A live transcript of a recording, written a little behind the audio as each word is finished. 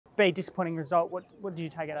be a disappointing result. What did you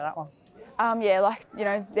take out of that one? Yeah, like, you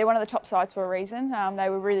know, they're one of the top sides for a reason. They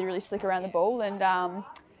were really, really slick around the ball,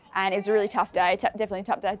 and it was a really tough day. Definitely a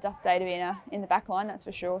tough day to be in the back line, that's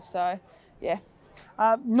for sure. So, yeah.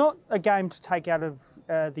 Not a game to take out of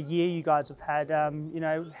the year you guys have had. You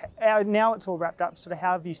know, now it's all wrapped up. Sort of,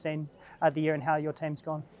 how have you seen the year and how your team's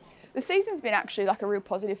gone? The season's been actually like a real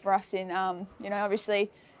positive for us. You know, obviously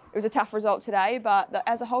it was a tough result today, but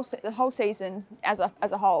the whole season as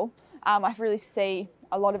a whole, I really see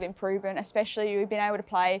a lot of improvement. Especially we've been able to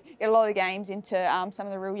get a lot of games into some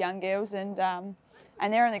of the real young girls, and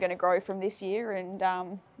they're only going to grow from this year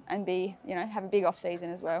and be, you know, have a big off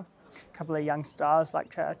season as well. A couple of young stars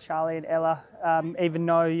like Charlie and Ella, even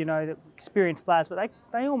though, you know, the experienced players, but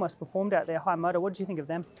they almost performed out there high motor. What did you think of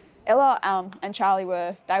them? Ella and Charlie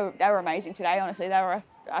were amazing today. Honestly, they were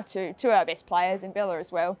two of our best players, and Bella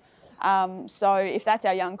as well. So if that's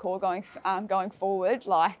our young core going forward,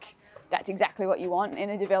 like, that's exactly what you want in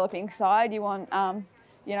a developing side. You want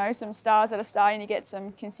you know, some stars that are starting to get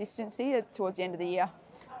some consistency towards the end of the year.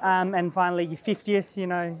 And finally, your 50th, you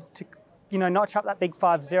know, notch up that big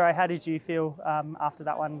 5-0. How did you feel after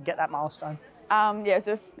that one, get that milestone? Yeah, it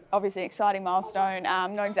was obviously an exciting milestone.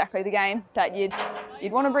 Not exactly the game that you'd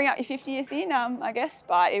want to bring up your 50th in, I guess,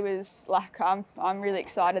 but it was like, I'm really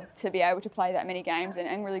excited to be able to play that many games,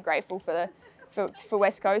 and really grateful for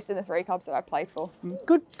West Coast and the 3 clubs that I played for.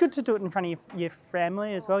 Good to do it in front of your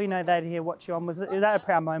family as well. You know, they'd hear watch you on. Was that a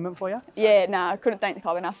proud moment for you? Yeah, no, I couldn't thank the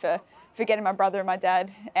club enough for getting my brother and my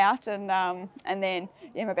dad out, and then,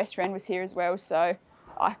 yeah, my best friend was here as well. So,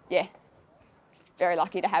 yeah, very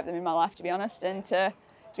lucky to have them in my life, to be honest, and to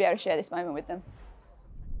be able to share this moment with them.